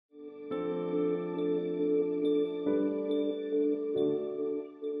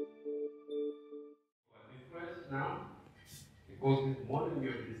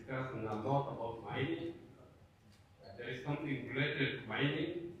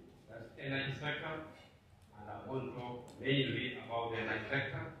sector, and I want to talk mainly about the energy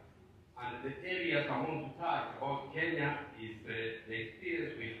sector. And the areas I want to touch about Kenya is the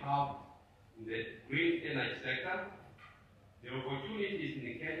experience we have in the green energy sector, the opportunities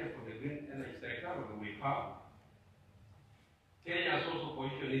in Kenya for the green energy sector that we have. Kenya has also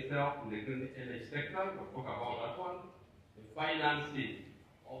positioned itself in the green energy sector. We'll talk about that one. The financing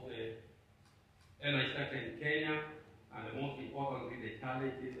of the energy sector in Kenya, and the most importantly, the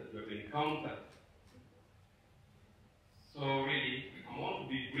challenges that we have encountered. So really, I want to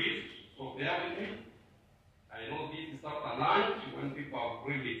be brief, so bear with me. I know this is not a lunch when people have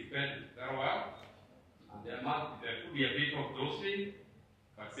really fed very well, and there could be a bit of dosing,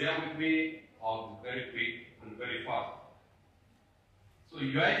 but bear with me, I'll be very quick and very fast. So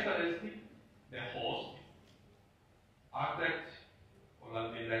Your Excellency, the host, Architect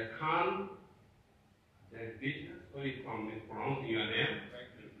Olamide Khan, the business, sorry if I'm mispronouncing your name,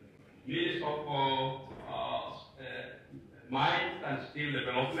 Minister for Mines and Steel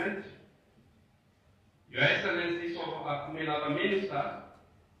Development, Your Excellency, other ministers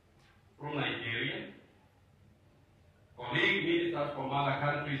from Nigeria, colleague ministers from other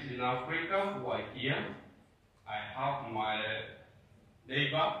countries in Africa who are here. I have my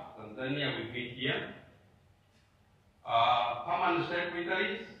neighbor, Tanzania, with me here. Permanent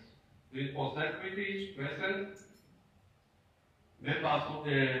secretaries, principal secretaries present, members of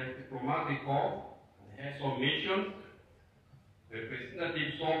the diplomatic corps, and heads of missions,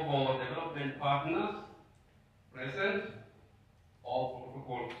 representatives of development partners present, all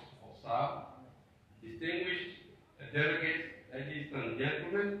protocols observed, distinguished delegates, ladies and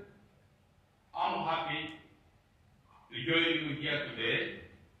gentlemen. I'm happy to join you here today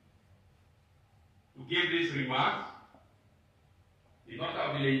to give these remarks, because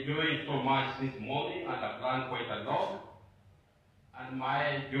I've been enjoying so much this morning and I've learned quite a lot. And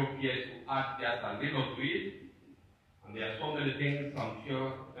my job here is to add just a little to it. And there are so many things I'm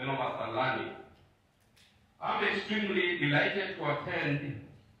sure none of us are learning. I'm extremely delighted to attend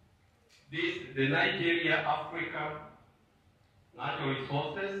the Nigeria Africa Natural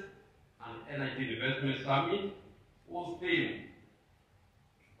Resources and Energy Investment Summit, whose theme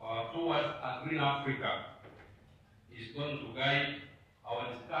towards a green Africa is going to guide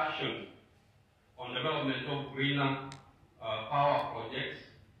our discussion on development of greener power projects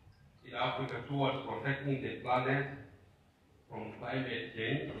in Africa towards protecting the planet from climate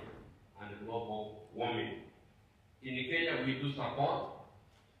change and global warming. In Kenya, we do support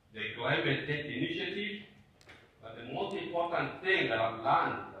the climate change initiative, but the most important thing that I've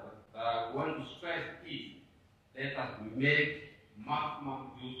learned that I want to stress is let us make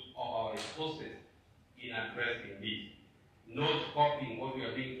maximum use of our resources in addressing this. Not copying what we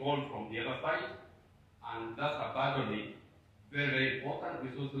are being told from the other side, and that's abandoning very, very important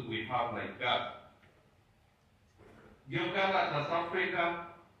resources we have like gas. Together as Africa,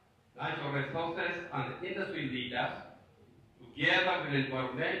 natural resources and industry leaders, together with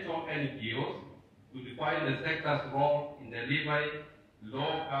environmental NGOs, to define the sector's role in delivering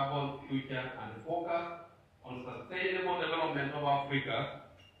low carbon future and focus on sustainable development of Africa's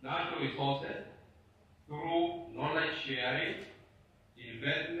natural resources through knowledge sharing,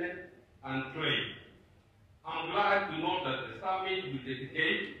 investment, and trade. I'm glad to note that the summit will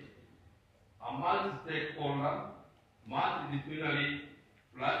dedicate a multi-stakeholder, multidisciplinary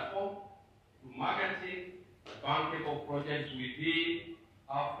platform to marketing bankable projects within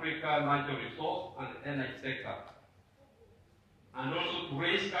Africa natural resource and energy sector, and also to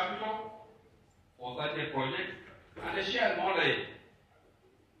raise capital for such a project and share knowledge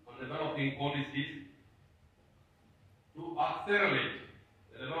on developing policies to accelerate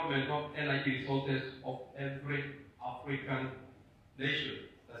the development of energy resources of every African nation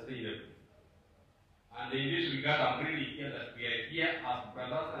sustainably. And in this regard, I'm really here that we are here as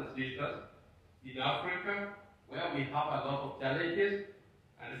brothers and sisters in Africa, where we have a lot of challenges,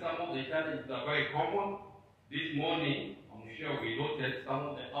 and some of the challenges are very common. This morning, I'm sure we noted some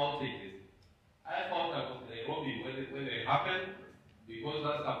of the outages. I thought I was in Nairobi when they happened, because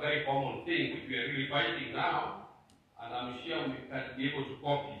that's a very common thing which we are really fighting now. And I'm sure we can be able to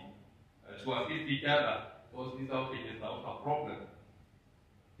copy, to assist each other, because these outages are not a problem.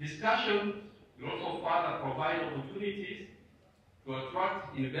 Discussions will also further provide opportunities to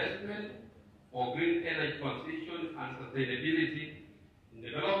attract investment for green energy transition and sustainability in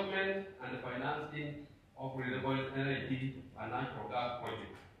development and the financing of renewable energy and natural gas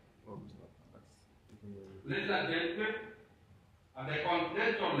projects. Ladies and gentlemen, at the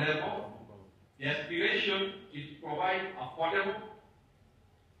continental level, the aspiration is to provide affordable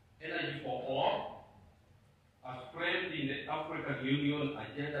energy for all, as framed in the African Union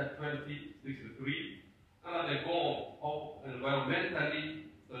Agenda 2063, under the goal of environmentally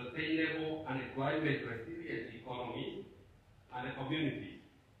sustainable and climate resilient economies and communities.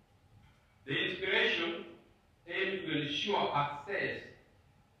 The inspiration aims to ensure access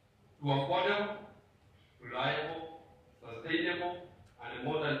to affordable, reliable, sustainable, and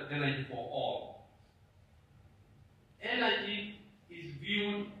modern energy for all. Energy is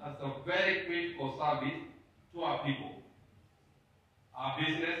viewed as a very critical service to our people, our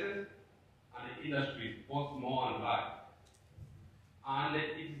businesses, and industries, both small and large. And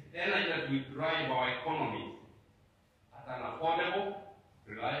it is energy that will drive our economies at an affordable,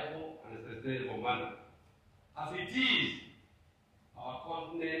 reliable, and sustainable manner. As it is, our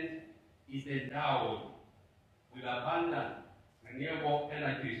continent is endowed with abundant renewable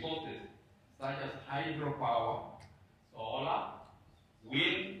energy resources such as hydropower, solar,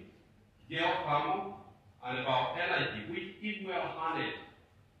 wind, geothermal, and bioenergy, which, if well harnessed,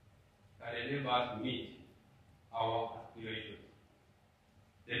 can enable us to meet our aspirations.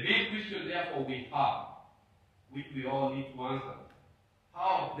 The big question, therefore, we have, which we all need to answer,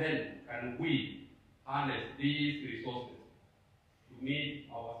 how then can we harness these resources to meet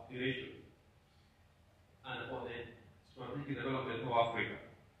our aspirations and for the strategic development of Africa?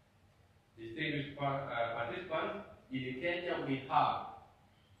 Distinguished participants, in Kenya we have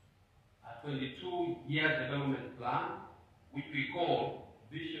a 22-year development plan, which we call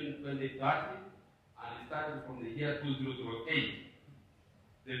Vision 2030, and it started from the year 2008.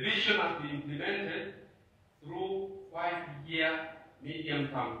 The vision has been implemented through 5-year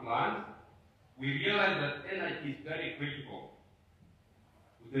medium-term plans. We realize that energy is very critical.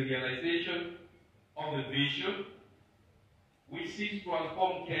 With the realization of the vision, we seek to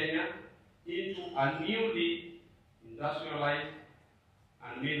transform Kenya into a newly industrialized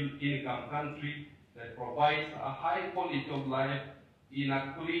and middle-income country that provides a high quality of life in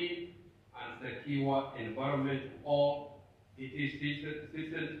a clean and secure environment to all its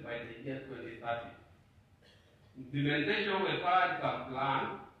citizens by the year 2030. Implementation of the 5-year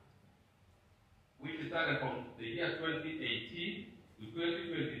plan, which started from the year 2018 to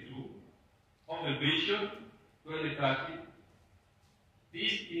 2022, of the Vision 2030,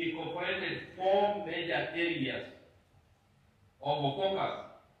 this incorporated 4 major areas of focus,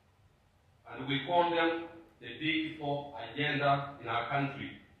 and we call them the Big 4 agenda in our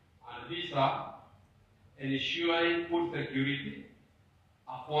country. And these are ensuring food security,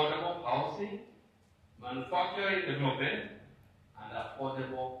 affordable housing, manufacturing development, and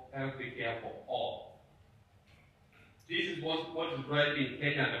affordable health care for all. This is what is driving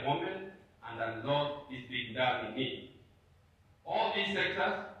Kenya at the moment, and a lot is being done in it. All these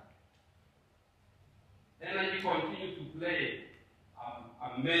sectors, energy continues to play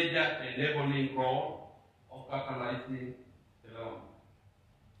a major enabling role of catalyzing development.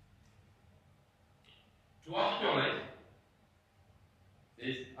 To actualize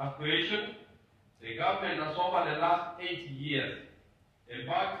this aspiration, the government has over the last 8 years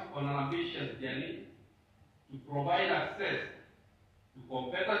embarked on an ambitious journey to provide access to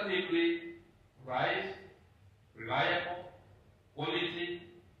competitively priced, reliable, quality,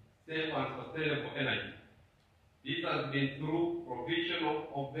 safe, and sustainable energy. This has been through provision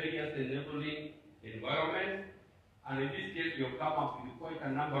of various enabling environments, and in this case we have come up with quite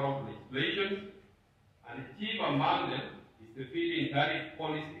a number of legislations, and chief among them is the Feed-in Tariff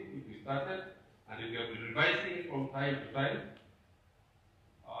Policy, which we started, and we have been revising it from time to time.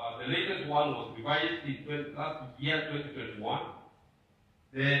 The latest one was revised in last year, 2021.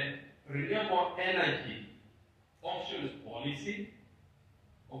 The Renewable Energy Auctions Policy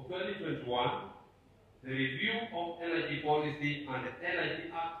of 2021, the review of energy policy and the Energy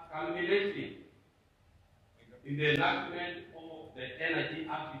Act culminating in the enactment of the Energy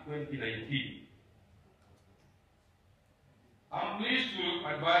Act in 2019. I'm pleased to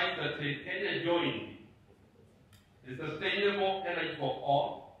advise that Kenya joined the Sustainable Energy for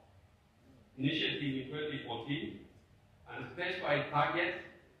All initiative in 2014 and specified targets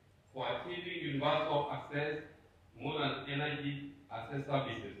for achieving universal access to modern energy access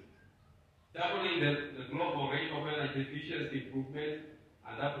services, doubling the global rate of energy efficiency improvement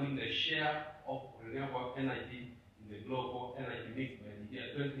and doubling the share of renewable energy in the global energy mix by the year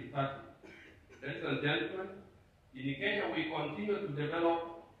 2030. Ladies and gentlemen, in Kenya we continue to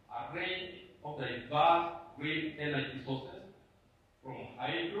develop a range of diverse green energy sources from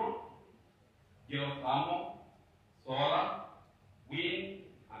hydro, geothermal, solar, wind,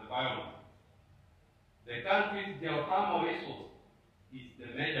 and biomass. The country's geothermal resource is the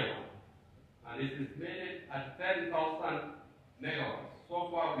major one, and it is estimated at 10,000 megawatts. So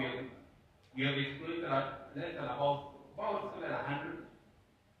far, we have exploited at less than about 700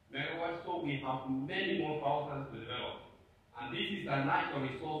 megawatts, so we have many more thousands to develop. And this is a natural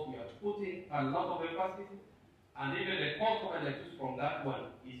resource we are putting a lot of emphasis, and even the cost of electricity from that one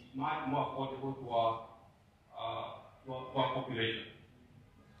is much more affordable to our population.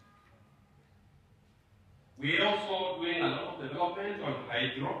 We are also doing a lot of development on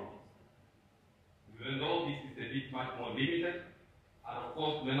hydro, even though this is a bit much more limited, and of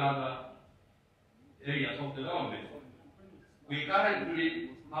course many other areas of development. We currently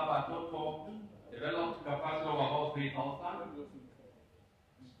have a total developed capacity of about 3,000,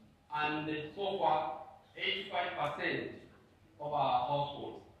 and so far 85% of our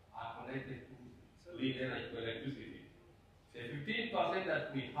households are connected to clean energy, to electricity. The 15% that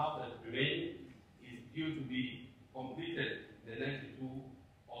we have that remain is due to be completed in the next 2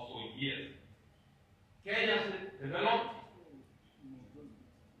 or so years. Kenya has developed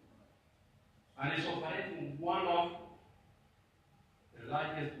and is operating one of the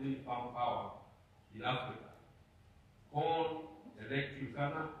largest wind farm power in Africa, called Electric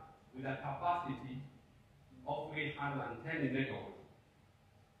Ghana, with a capacity of 310 megawatts.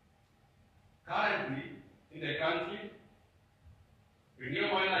 Currently, in the country,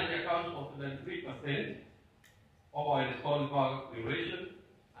 renewable energy accounts for 73% of our installed power generation,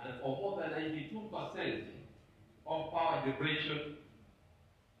 and for more than 92% of power generation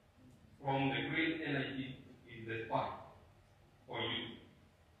from the green energy is required for use.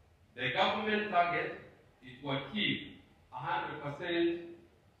 The government target is to achieve 100%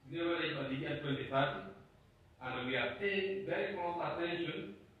 renewable energy by the year 2030, and we are paying very close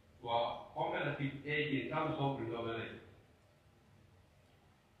attention to our competitive edge in terms of renewable energy.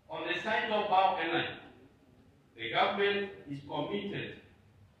 On the side of bioenergy, the government is committed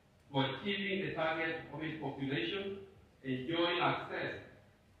to achieving the target of its population, enjoying access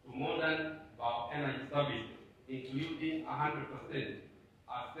to modern bioenergy services, including 100%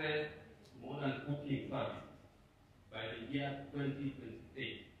 access to modern cooking services by the year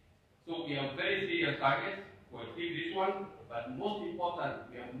 2028. So we have very serious targets to achieve this one, but most important,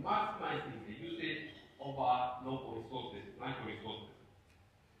 we are maximizing the usage of our local resources, natural resources.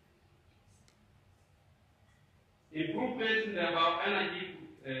 Improvements in the bioenergy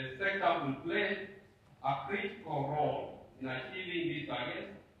sector will play a critical role in achieving these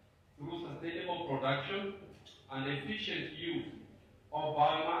targets through sustainable production and efficient use of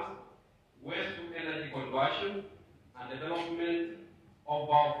biomass, waste-to-energy conversion, and development of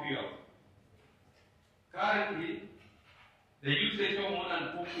biofuels. Currently, the usage of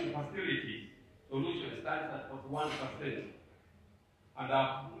modern cooking facilities solution stands at 41%, and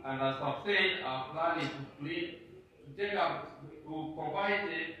as I've said, our plan is to provide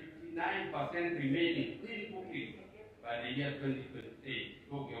a 59% remaining clean cooking by the year 2028.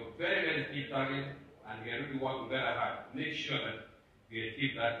 So we have very, very steep targets, and we are really working very hard to make sure that we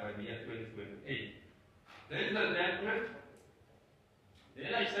achieve that by the year 2028. Ladies and gentlemen, the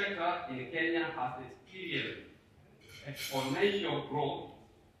energy sector in Kenya has experienced exponential growth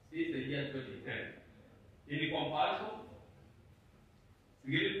since the year 2010. In comparison,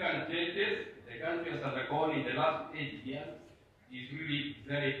 significant changes the country has undergone in the last 8 years is really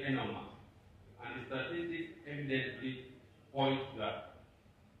very enormous, and the statistics evidently point to that.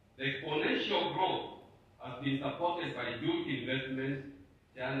 The exponential growth has been supported by huge investments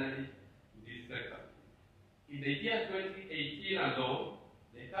generally to this sector. In the year 2018 alone,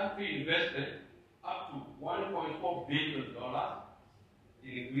 the country invested up to $1.4 billion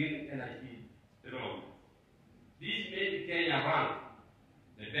in green energy development. This made Kenya rank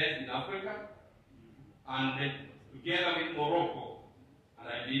the best in Africa, and together with Morocco, and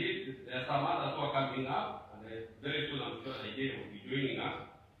I believe there are some others who are coming up, and very soon I'm sure Nigeria will be joining us.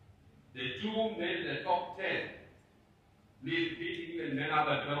 The two made the top 10 list, beating even many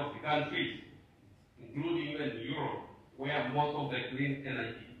other developed countries, including even Europe, where most of the clean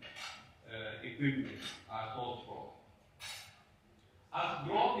energy equipment are sourced from. As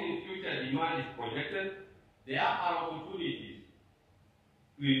growth in future demand is projected, there are opportunities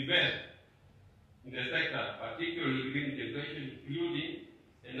to invest in the sector, particularly green generation, including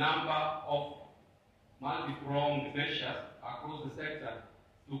a number of multi-pronged measures across the sector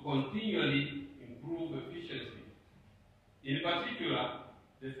to continually improve efficiency. In particular,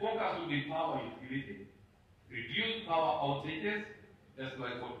 the focus will be power utility, reduce power outages, just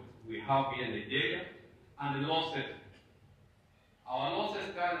like what we have here in Nigeria, and the losses. Our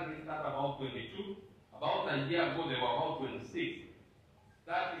losses currently start about 22. About a year ago, they were about 26.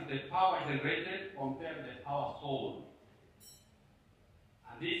 That is the power generated compared to the power sold.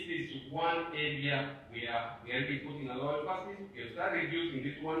 And this is one area we are really putting a lot of emphasis. We have started reducing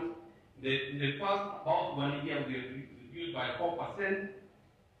this one In the first about 1 year, we reduced by 4%,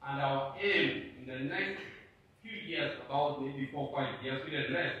 and our aim in the next few years, about maybe 4 or 5 years,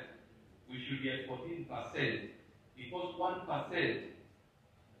 even less, we should get 14%, because 1%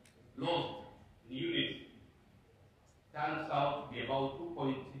 lost in units turns out to be about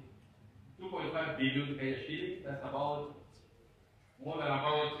 2.5 billion Kenya shillings. That's about more than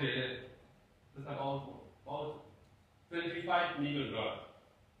about $25 million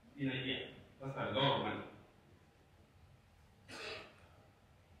in a year. That's a lot of money.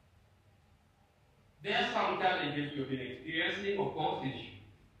 There are some challenges you've been experiencing, of course, in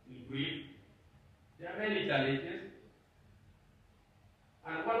brief. There are many challenges.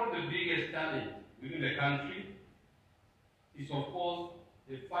 And one of the biggest challenges within the country is, of course,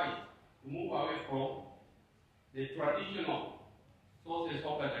 the fight to move away from the traditional sources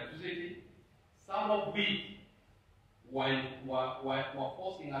of electricity, some of which were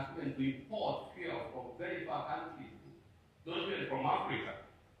forcing us even to import fuel from very far countries, those even from Africa.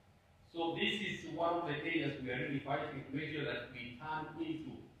 So this is one of the areas we are really fighting to make sure that we turn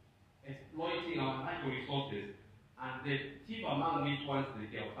into exploiting our natural resources. And the chief among which ones the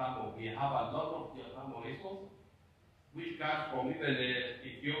geothermal. We have a lot of geothermal resources, which comes from even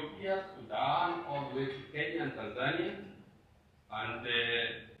Ethiopia, Sudan, all the way to Kenya and Tanzania. And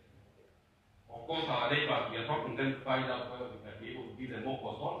of course, our neighbors, we are talking to them to find out whether we can be able to give them more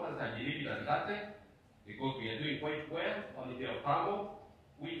consultants. I believe it has started, because we are doing quite well on the geothermal,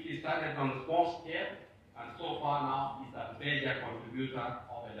 which is started on a small scale, and so far now is a major contributor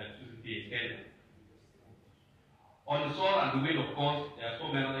of electricity in Kenya. On the solar and the wind, of course, there are so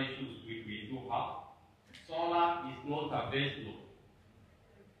many other issues which we do have. Solar is not a base load.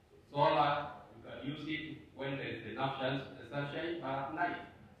 Solar, you can use it when there is enough sunshine, but at night,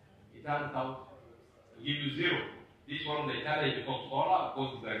 it turns out to give you zero. This is one of the challenges of solar. Of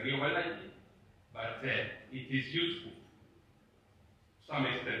course, it's a renewable energy, but it is useful to some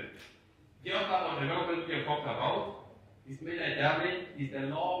extent. Geothermal development we have talked about, its major challenge is the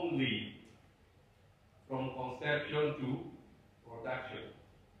long lead from conception to production.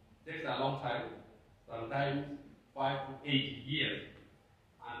 It takes a long time, sometimes 5 to 8 years,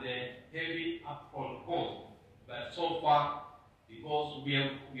 and a heavy upfront cost. But so far, because we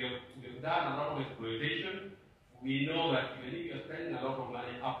have done a lot of exploitation, we know that even if you're spending a lot of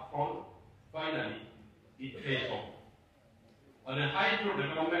money upfront, finally it pays off. On the hydro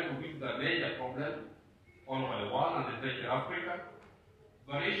development, which is a major problem all over the world, and especially Africa,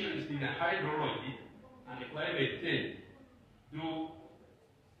 variations in the hydrology and the climate change do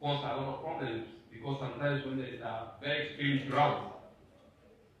cause a lot of problems, because sometimes when there is a very extreme drought,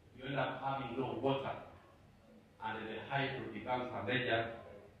 you end up having no water, and the hydro becomes a major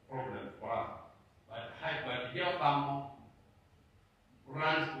problem for us. But geothermal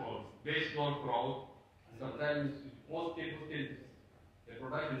runs towards base load growth, and sometimes most people say the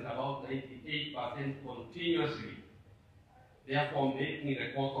production is about 98% continuously, therefore making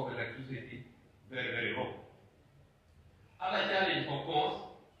the cost of electricity very, very low. Other challenge, of course,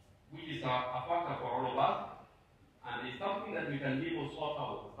 which is a factor for all of us, and it's something that we can live or sort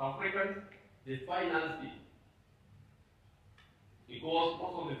out as Africans, the financing. Because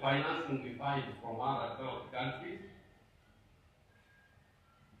most of the financing we find from other developed countries,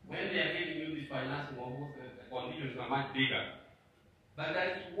 when they are giving you this financing, of course, the conditions are much bigger. But there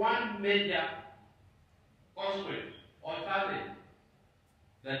is one major constraint or challenge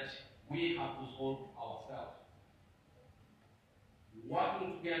that we have to solve ourselves.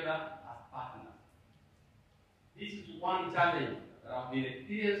 Working together as partners. This is one challenge that I've been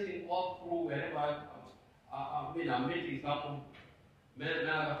experiencing all through wherever I'm meeting some many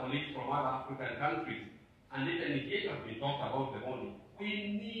other colleagues from other African countries, and even Nigeria has been talked about the morning. We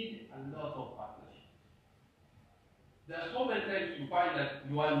need a lot of partnership. There are so many times you find that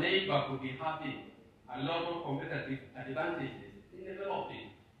your neighbor could be having a lot of competitive advantages in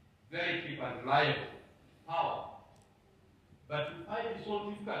developing very cheap and reliable power. But you find it so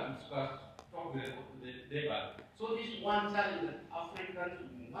difficult to talk with the neighbor. So this is one challenge that Africans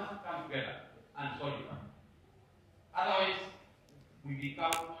must come together and solve it. Otherwise, we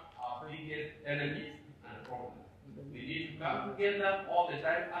become our biggest enemies and problems. We need to come together all the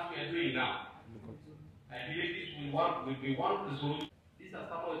time as we are doing now. I believe this will be one of the solutions. These are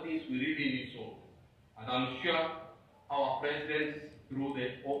some of the things we really need to solve. And I'm sure our president, through the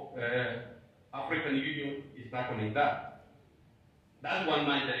African Union, is tackling that. That's one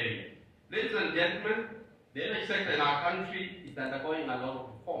major area. Ladies and gentlemen, the energy sector in our country is undergoing a lot of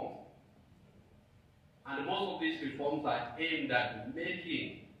reforms. And most of these reforms are aimed at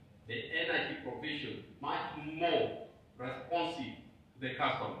making the energy provision much more responsive to the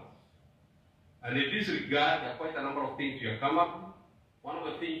customers. And in this regard, there are quite a number of things we have come up with. One of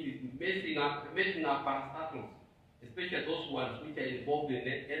the things is making our parastatals, especially those ones which are involved in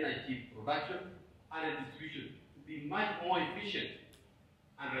energy production and distribution, to be much more efficient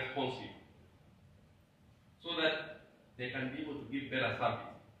and responsive, so that they can be able to give better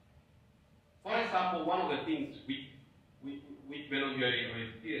service. For example, one of the things which many of you are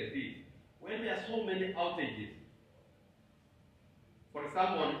experiencing is when there are so many outages. For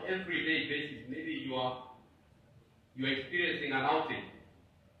example, on an everyday basis, maybe you are experiencing an outage.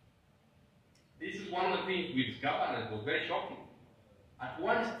 This is one of the things we discovered that was very shocking. At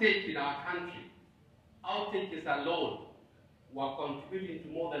one stage in our country, outages alone were contributing to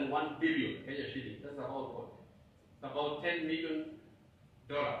more than 1 billion Kenya shillings. That's about what? It's about $10 million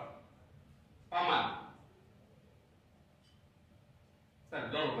per month.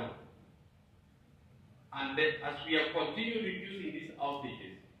 That's a lot of money. And then, as we have continued reducing these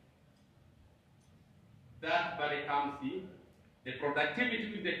outages, that money comes in, the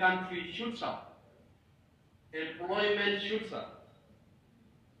productivity in the country shoots up, employment shoots up.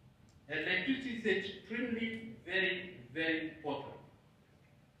 Electricity is extremely, very, very important.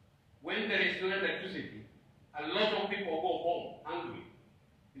 When there is no electricity, a lot of people go home hungry,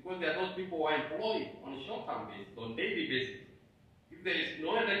 because there are those people who are employed on a short-term basis, on a daily basis. If there is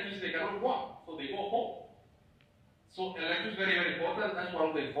no electricity, they cannot work, so they go home. So electricity is very, very important. That's one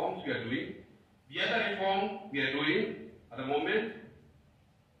of the reforms we are doing. The other reform we are doing at the moment,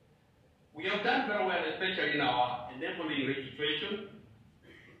 we have done very well, especially in our enabling registration,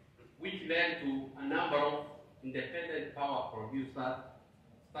 which led to a number of independent power producers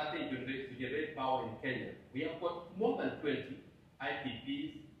starting to generate power in Kenya. We have got more than 20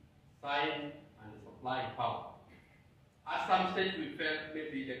 IPPs signed and supplying power. At some stage, we felt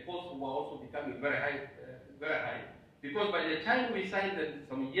maybe the costs were also becoming very high, because by the time we signed them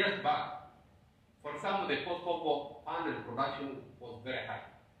some years back, for example, the cost of panel production was very high.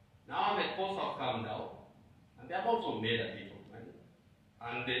 Now the costs have come down, and they have also made a bit of money.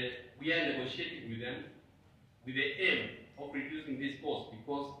 And we are negotiating with them with the aim of reducing this cost,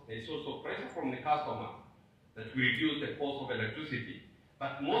 because there is also pressure from the customer that we reduce the cost of electricity.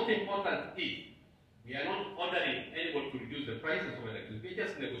 But most important is, we are not ordering anybody to reduce the prices of electricity. We are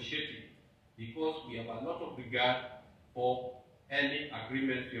just negotiating, because we have a lot of regard for any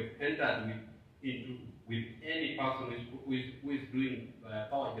agreement we have entered with any person who is doing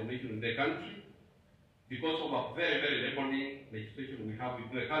power generation in the country, because of a very, very labeling legislation we have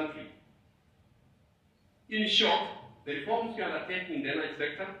within the country. In short, the reforms we are undertaking in the energy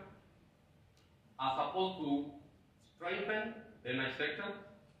sector are supposed to strengthen the energy sector,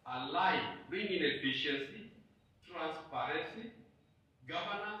 bring in efficiency, transparency,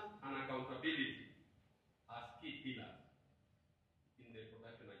 governance, and accountability as key pillars in the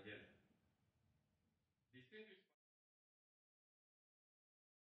production agenda. Distinguished